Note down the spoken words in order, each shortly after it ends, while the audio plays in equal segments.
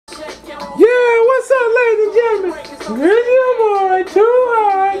your boy, Too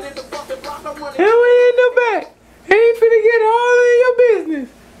Hard. And we in the back. Ain't finna get all in your business.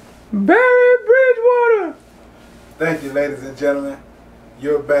 Bizness-Brjj. Thank you, ladies and gentlemen.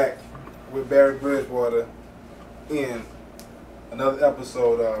 You're back with Bizness-Brjj in another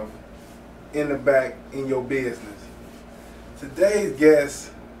episode of In the Back in Your Business. Today's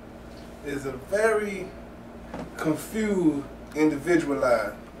guest is a very confused individual.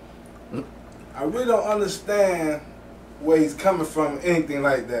 I really don't understand where he's coming from, anything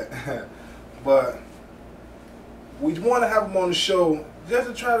like that. But we want to have him on the show just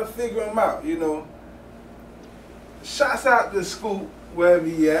to try to figure him out, you know. Shouts out to Scoop, wherever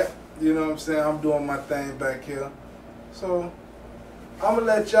he at. You know what I'm saying? I'm doing my thing back here. So, I'm going to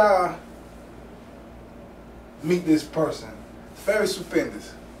let y'all meet this person. Very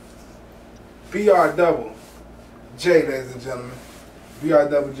stupendous. Bizness-Brjj, ladies and gentlemen.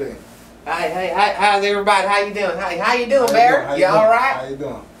 Bizness-Brjj. Hey, how's everybody? How you doing? How you doing, Barry? You all right? How you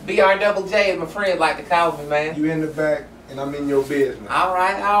doing? Bizness-Brjj, as my friends like to call me, man. You in the back, and I'm in your business. All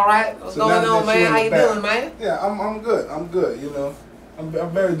right. What's going on, man? How you doing, man? Yeah, I'm good. You know, I'm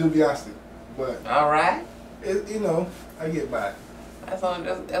very dubious, but all right. You know, I get by. That's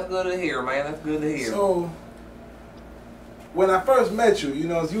good to hear, man. That's good to hear. So, when I first met you, you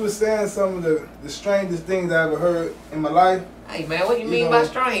know, you were saying some of the strangest things I ever heard in my life. Hey, man, what do you mean by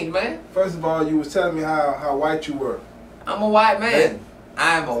strange, man? First of all, you was telling me how white you were. I'm a white man.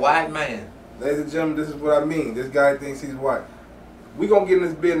 I'm a white man. Ladies and gentlemen, this is what I mean. This guy thinks he's white. We gonna get in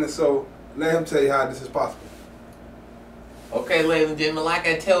this business, so let him tell you how this is possible. Okay, ladies and gentlemen, like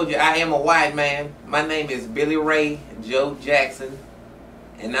I told you, I am a white man. My name is Billy Ray Joe Jackson,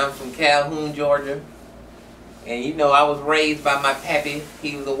 and I'm from Calhoun, Georgia. And you know, I was raised by my pappy.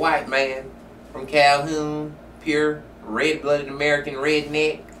 He was a white man from Calhoun, pure red-blooded American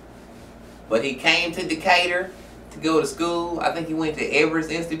redneck. But he came to Decatur to go to school. I think he went to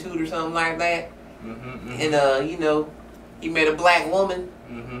Everest Institute or something like that. And you know, he met a black woman.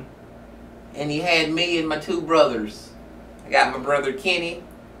 And he had me and my two brothers. I got my brother Kenny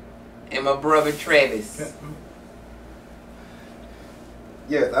and my brother Travis.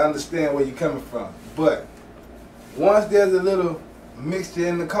 Yes, I understand where you're coming from, but once there's a little mixture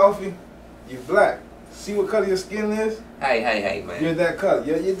in the coffee, you're black. See what color your skin is? Hey, man. You're that color.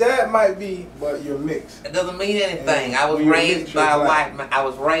 Your dad might be, but you're mixed. It doesn't mean anything. I was raised by a white man. I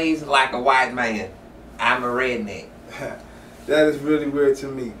was raised like a white man. I'm a redneck. That is really weird to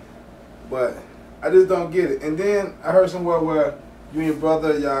me, but I just don't get it. And then I heard somewhere where you and your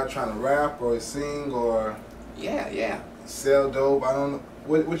brother, y'all trying to rap or sing or yeah, sell dope. I don't know.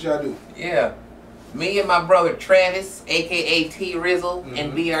 What y'all do? Yeah. Me and my brother Travis, a.k.a. T-Rizzle,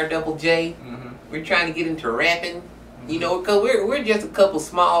 and Bizness-Brjj, we're trying to get into rapping. You know, because we're just a couple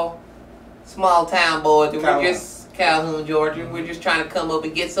small town boys. And we're just Calhoun, Georgia. We're just trying to come up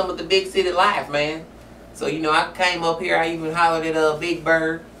and get some of the big city life, man. So, you know, I came up here. I even hollered at Big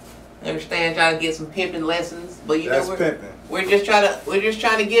Bird. Understand, trying to get some pimping lessons. But you know, we're just trying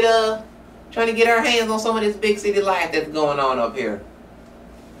to get our hands on some of this big city life that's going on up here.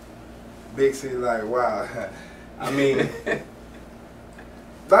 Big city life, wow. I mean, a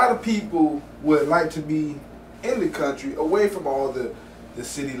lot of people would like to be in the country, away from all the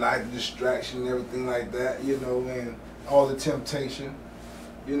city life, the distraction and everything like that, you know, and all the temptation,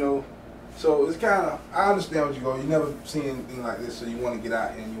 you know. So it's kind of, I understand what you go. You never seen anything like this, so you want to get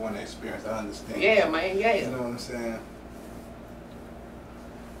out here and you want to experience. I understand. Yeah, man, yeah. You know what I'm saying?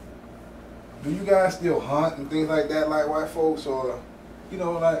 Do you guys still hunt and things like that, like white folks, or, you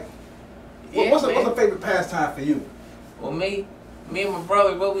know, like, what's a favorite pastime for you? Well, me and my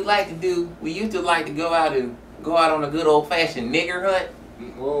brother, what we like to do, we used to like to go out on a good old-fashioned nigger hunt.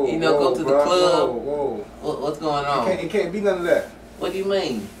 Whoa, you know, go to the club. Whoa. What's going on? It can't be none of that. What do you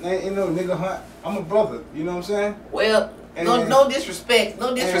mean? Ain't no nigga hunt. I'm a brother. You know what I'm saying? Well, no disrespect,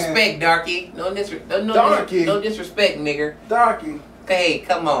 darky. No disrespect, nigger. Darky. Hey,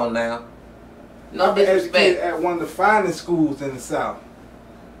 come on now. No I've been disrespect. educated at one of the finest schools in the South.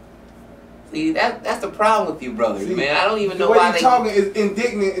 See, that's the problem with you, brothers, man. I don't even know why why you're talking is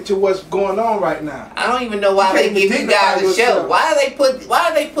indignant to what's going on right now. I don't even know why they give you guys a show. Why do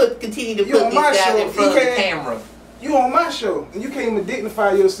they continue to put these guys in front of the camera? You on my show, and you can't even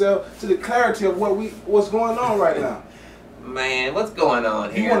dignify yourself to the clarity of what's going on right now. Man, what's going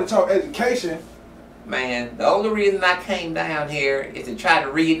on here? You want to talk education? Man, the only reason I came down here is to try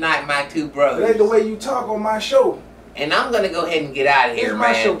to reunite my two brothers. That's the way you talk on my show. And I'm gonna go ahead and get out of here,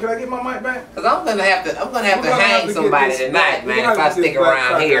 man. Show. Can I get my mic back? Cause I'm gonna have to hang somebody tonight, man. If I stick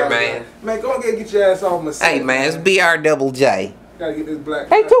around here, man. Man, go ahead and get your ass off my seat. Hey, man, it's Bizness-Brjj. Gotta get this black.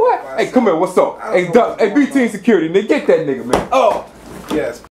 Hey, two what? Hey, come here. What's up? Hey, hey, B-Team Security, nigga. Get that nigga, man. Oh. Yes.